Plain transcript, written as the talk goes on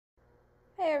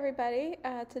Hey everybody,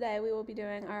 today we will be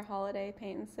doing our holiday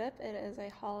paint and sip. It is a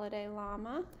holiday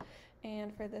llama,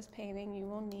 and for this painting you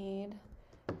will need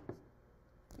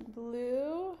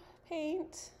blue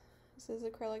paint. This is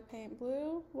acrylic paint: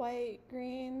 blue, white,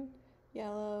 green,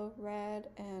 yellow, red,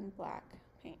 and black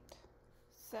paint.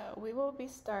 So we will be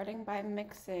starting by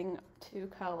mixing two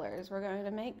colors. We're going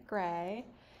to make gray,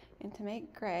 and to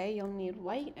make gray you'll need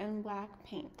white and black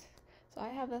paint. So I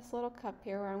have this little cup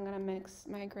here where I'm going to mix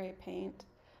my gray paint.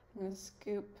 I'm going to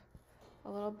scoop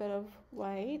a little bit of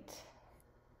white,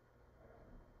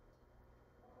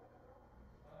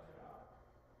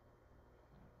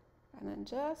 and then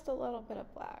just a little bit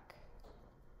of black.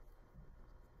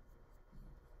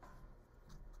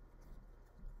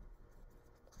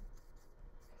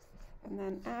 And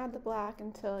then add the black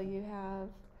until you have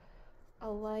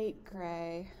a light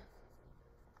gray.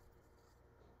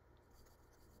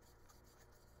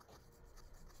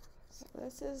 So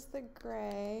this is the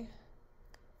gray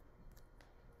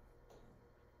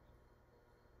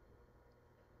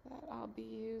that I'll be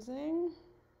using.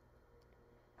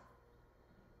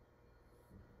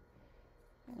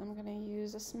 And I'm going to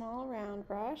use a small round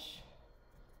brush.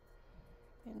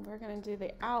 And we're going to do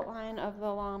the outline of the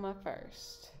llama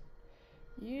first.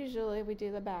 Usually we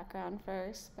do the background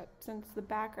first, but since the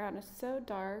background is so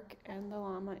dark and the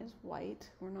llama is white,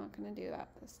 we're not going to do that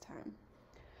this time.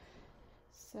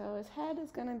 So his head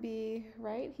is going to be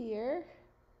right here.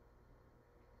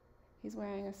 He's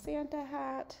wearing a Santa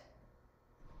hat,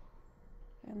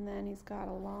 and then he's got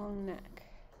a long neck.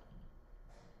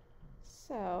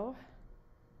 So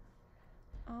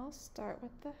I'll start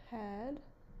with the head.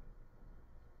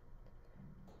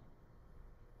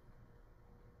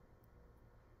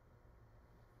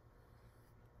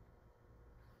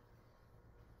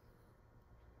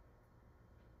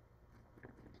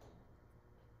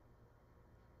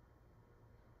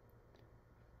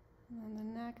 And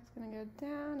then the neck is going to go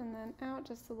down and then out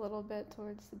just a little bit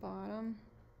towards the bottom.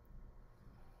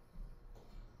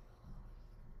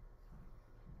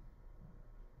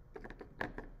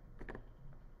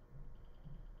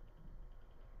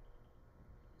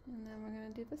 And then we're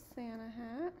going to do the Santa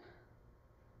hat.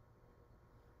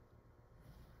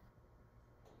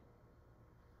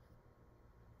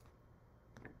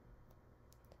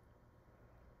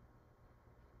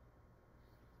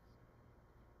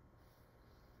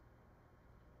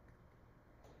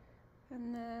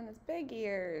 And then his big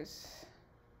ears.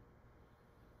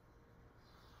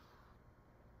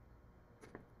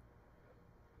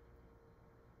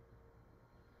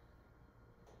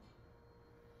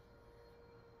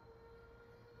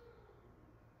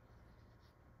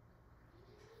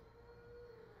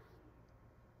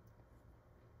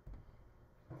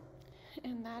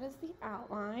 And that is the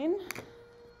outline.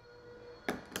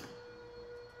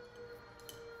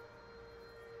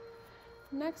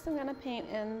 Next I'm going to paint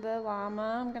in the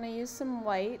llama. I'm going to use some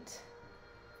white.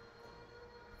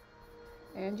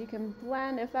 And you can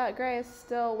blend, if that gray is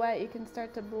still wet, you can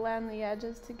start to blend the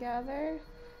edges together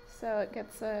so it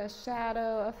gets a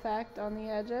shadow effect on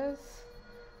the edges,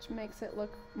 which makes it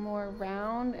look more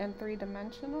round and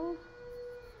three-dimensional.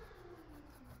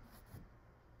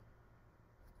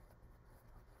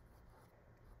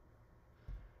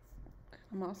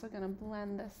 I'm also going to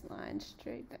blend this line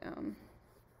straight down.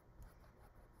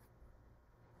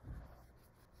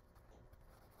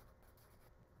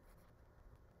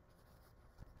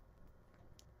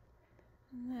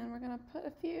 And then we're going to put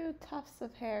a few tufts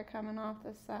of hair coming off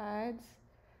the sides,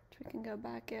 which we can go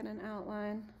back in and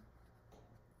outline.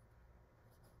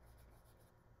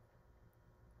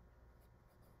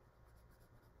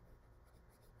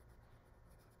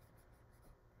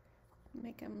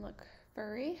 Make him look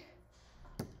furry.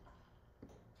 And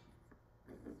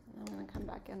I'm going to come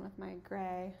back in with my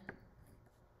gray.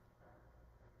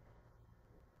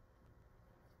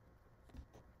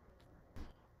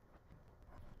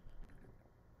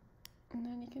 And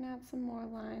then you can add some more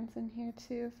lines in here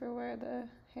too for where the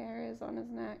hair is on his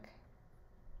neck.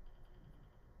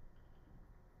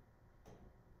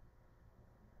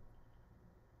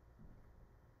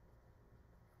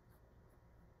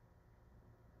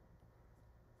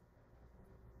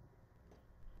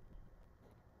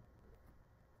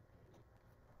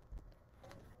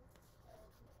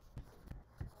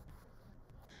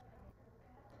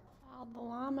 While the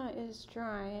llama is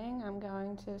drying, I'm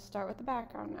going to start with the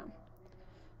background now.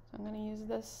 So I'm going to use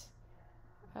this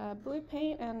blue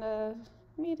paint and a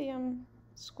medium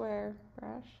square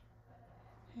brush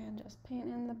and just paint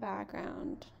in the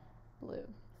background blue.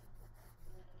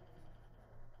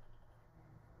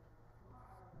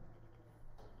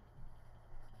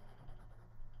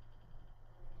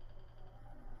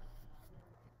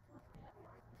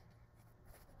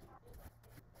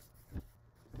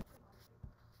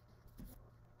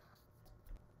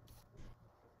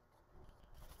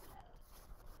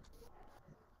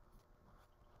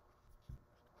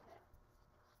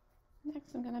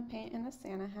 Next I'm going to paint in a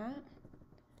Santa hat.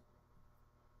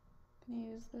 I'm going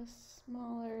to use this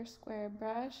smaller square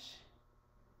brush.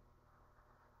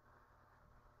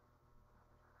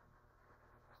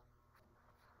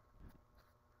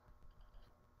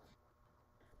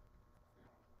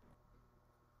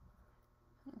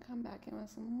 I'll come back in with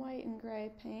some white and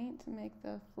gray paint to make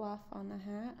the fluff on the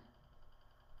hat.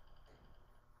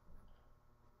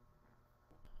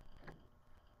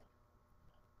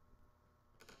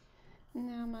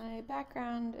 Now my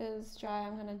background is dry.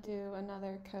 I'm going to do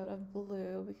another coat of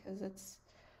blue because it's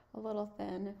a little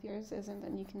thin. If yours isn't,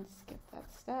 then you can skip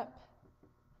that step.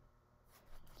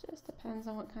 Just depends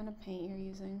on what kind of paint you're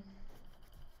using.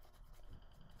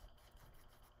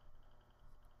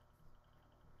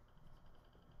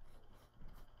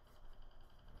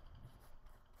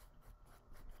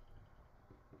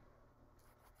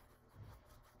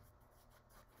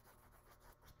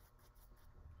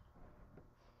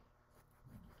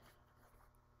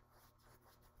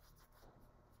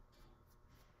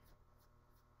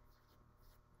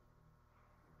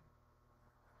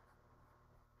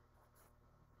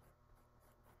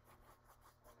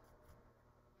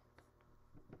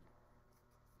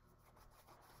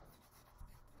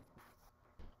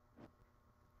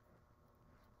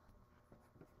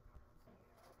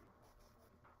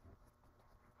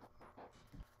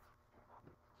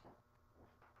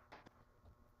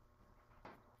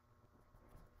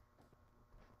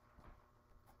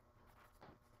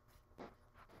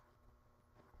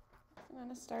 I'm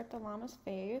going to start the llama's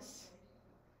face.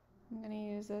 I'm going to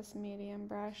use this medium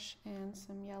brush and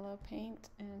some yellow paint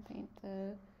and paint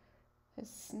his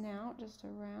snout, just a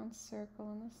round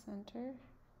circle in the center.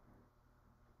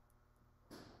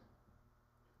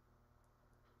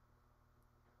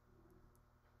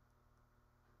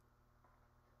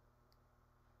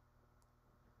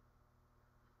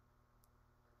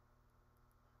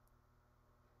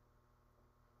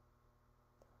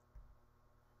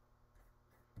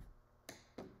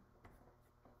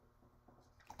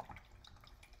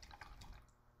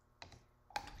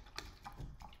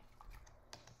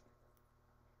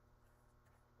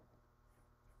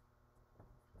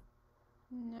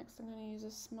 Next, I'm going to use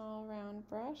a small round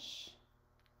brush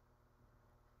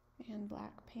and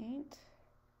black paint.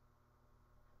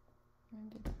 I'm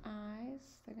going to do the eyes.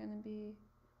 They're going to be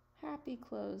happy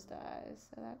closed eyes.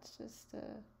 So that's just a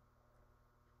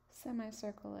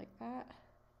semicircle like that.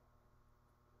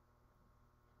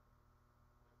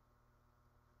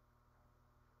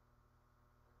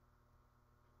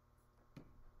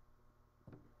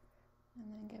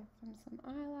 And then give them some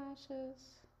eyelashes.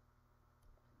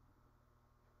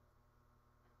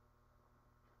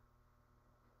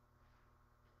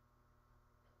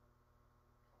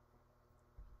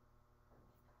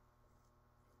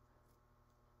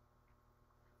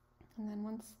 And then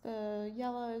once the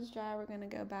yellow is dry, we're going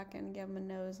to go back and give them a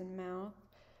nose and mouth.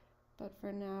 But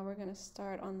for now, we're going to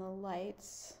start on the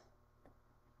lights.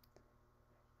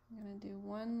 I'm going to do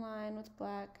one line with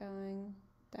black going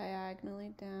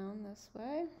diagonally down this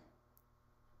way.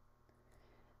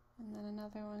 And then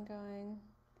another one going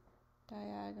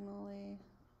diagonally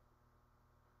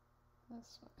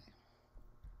this way.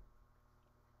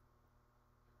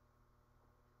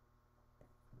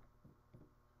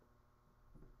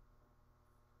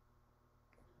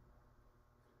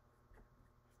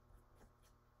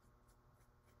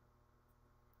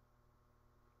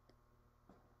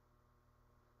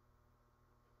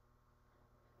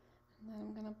 And then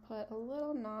I'm going to put a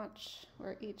little notch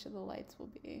where each of the lights will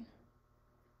be.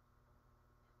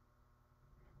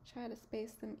 Try to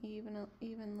space them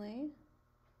evenly.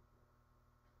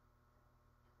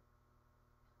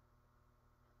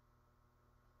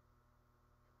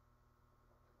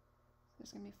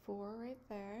 There's going to be 4 right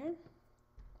there.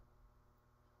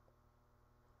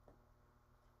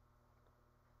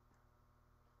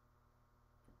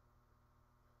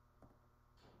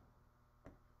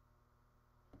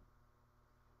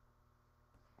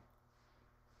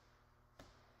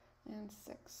 And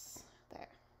 6 there.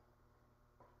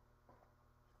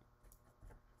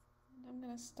 And I'm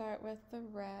going to start with the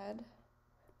red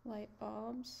light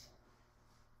bulbs.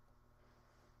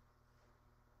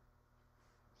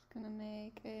 Just going to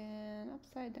make an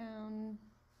upside down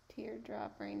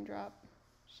teardrop, raindrop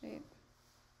shape.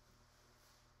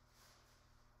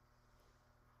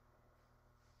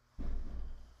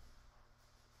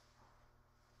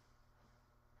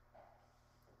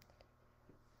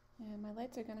 And my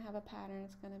lights are going to have a pattern.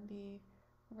 It's going to be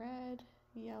red,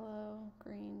 yellow,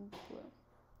 green, blue.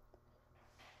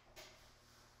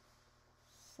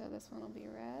 So this one will be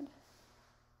red.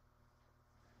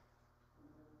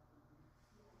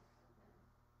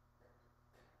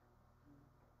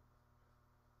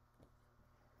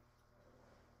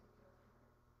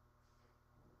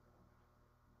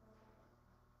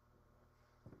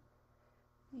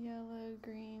 yellow,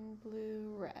 green,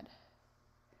 blue, red.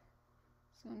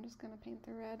 So I'm just going to paint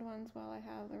the red ones while I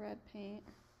have the red paint.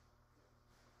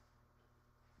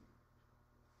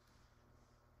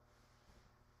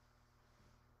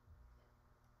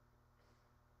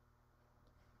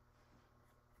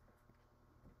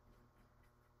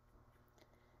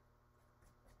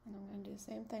 And I'm going to do the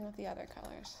same thing with the other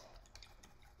colors.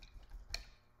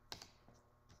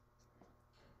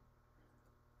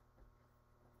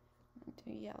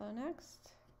 Do yellow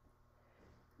next.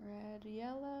 Red,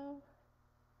 yellow.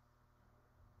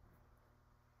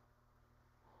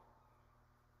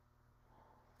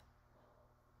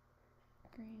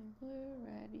 Green, blue,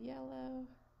 red, yellow.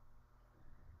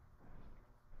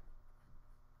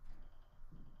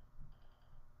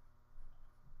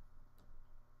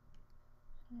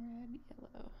 Red,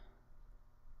 yellow.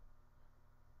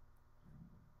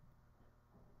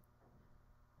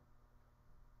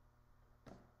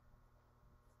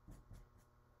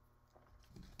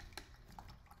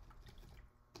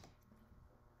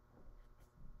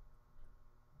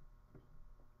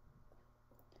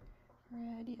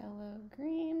 Red, yellow,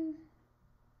 green.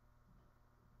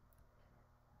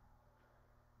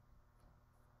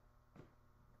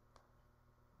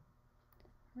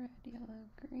 Red, yellow,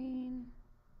 green.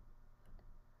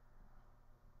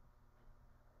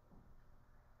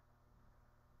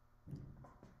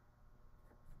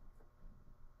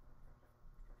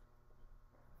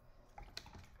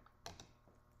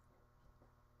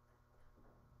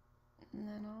 And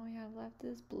then all we have left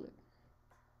is blue.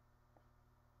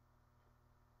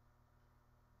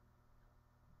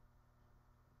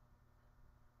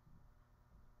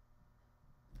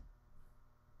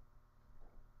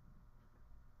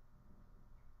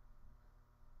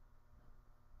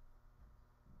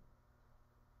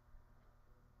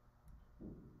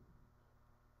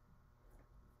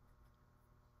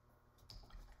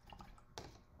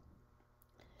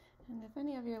 And if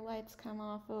any of your lights come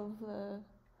off of the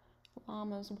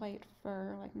llama's white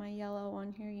fur, like my yellow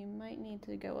one here, you might need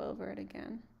to go over it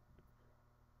again.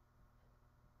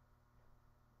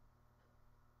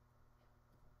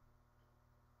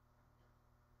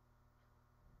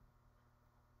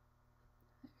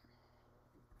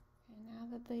 Okay, now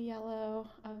that the yellow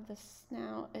of the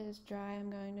snout is dry,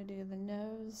 I'm going to do the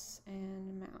nose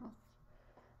and mouth.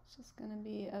 It's just going to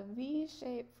be a V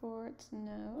shape for its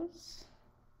nose.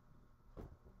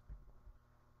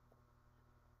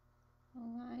 A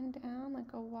line down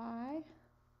like a Y,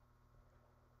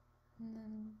 and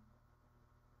then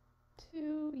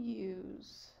 2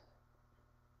 U's.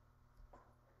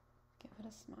 Give it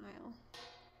a smile.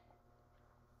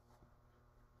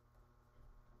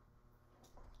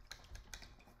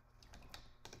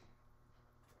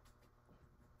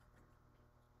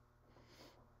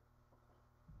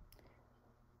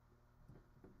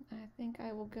 I think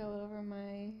I will go over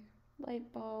my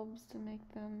light bulbs to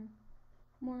make them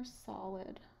more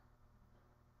solid.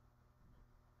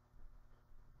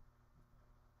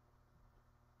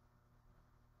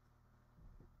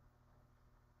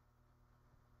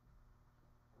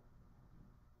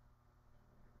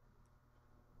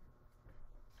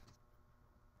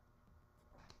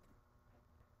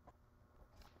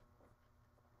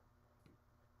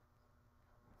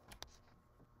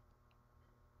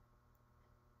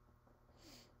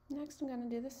 Next I'm going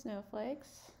to do the snowflakes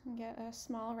and get a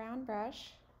small round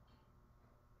brush.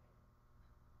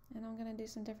 And I'm going to do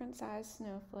some different size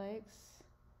snowflakes.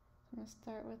 I'm going to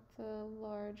start with the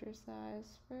larger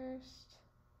size first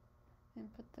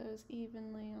and put those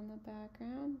evenly on the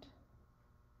background.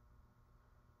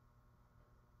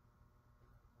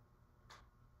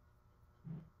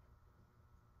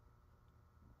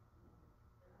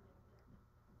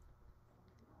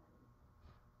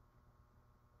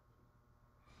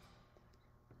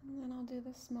 And then I'll do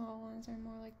the small ones, they're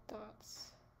more like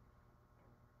dots.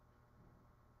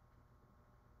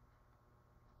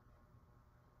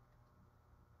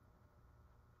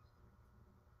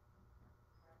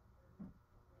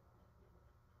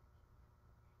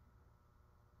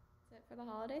 That's it for the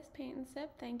holidays paint and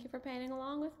sip. Thank you for painting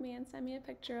along with me, and send me a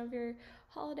picture of your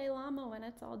holiday llama when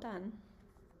it's all done.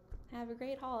 Have a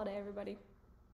great holiday, everybody.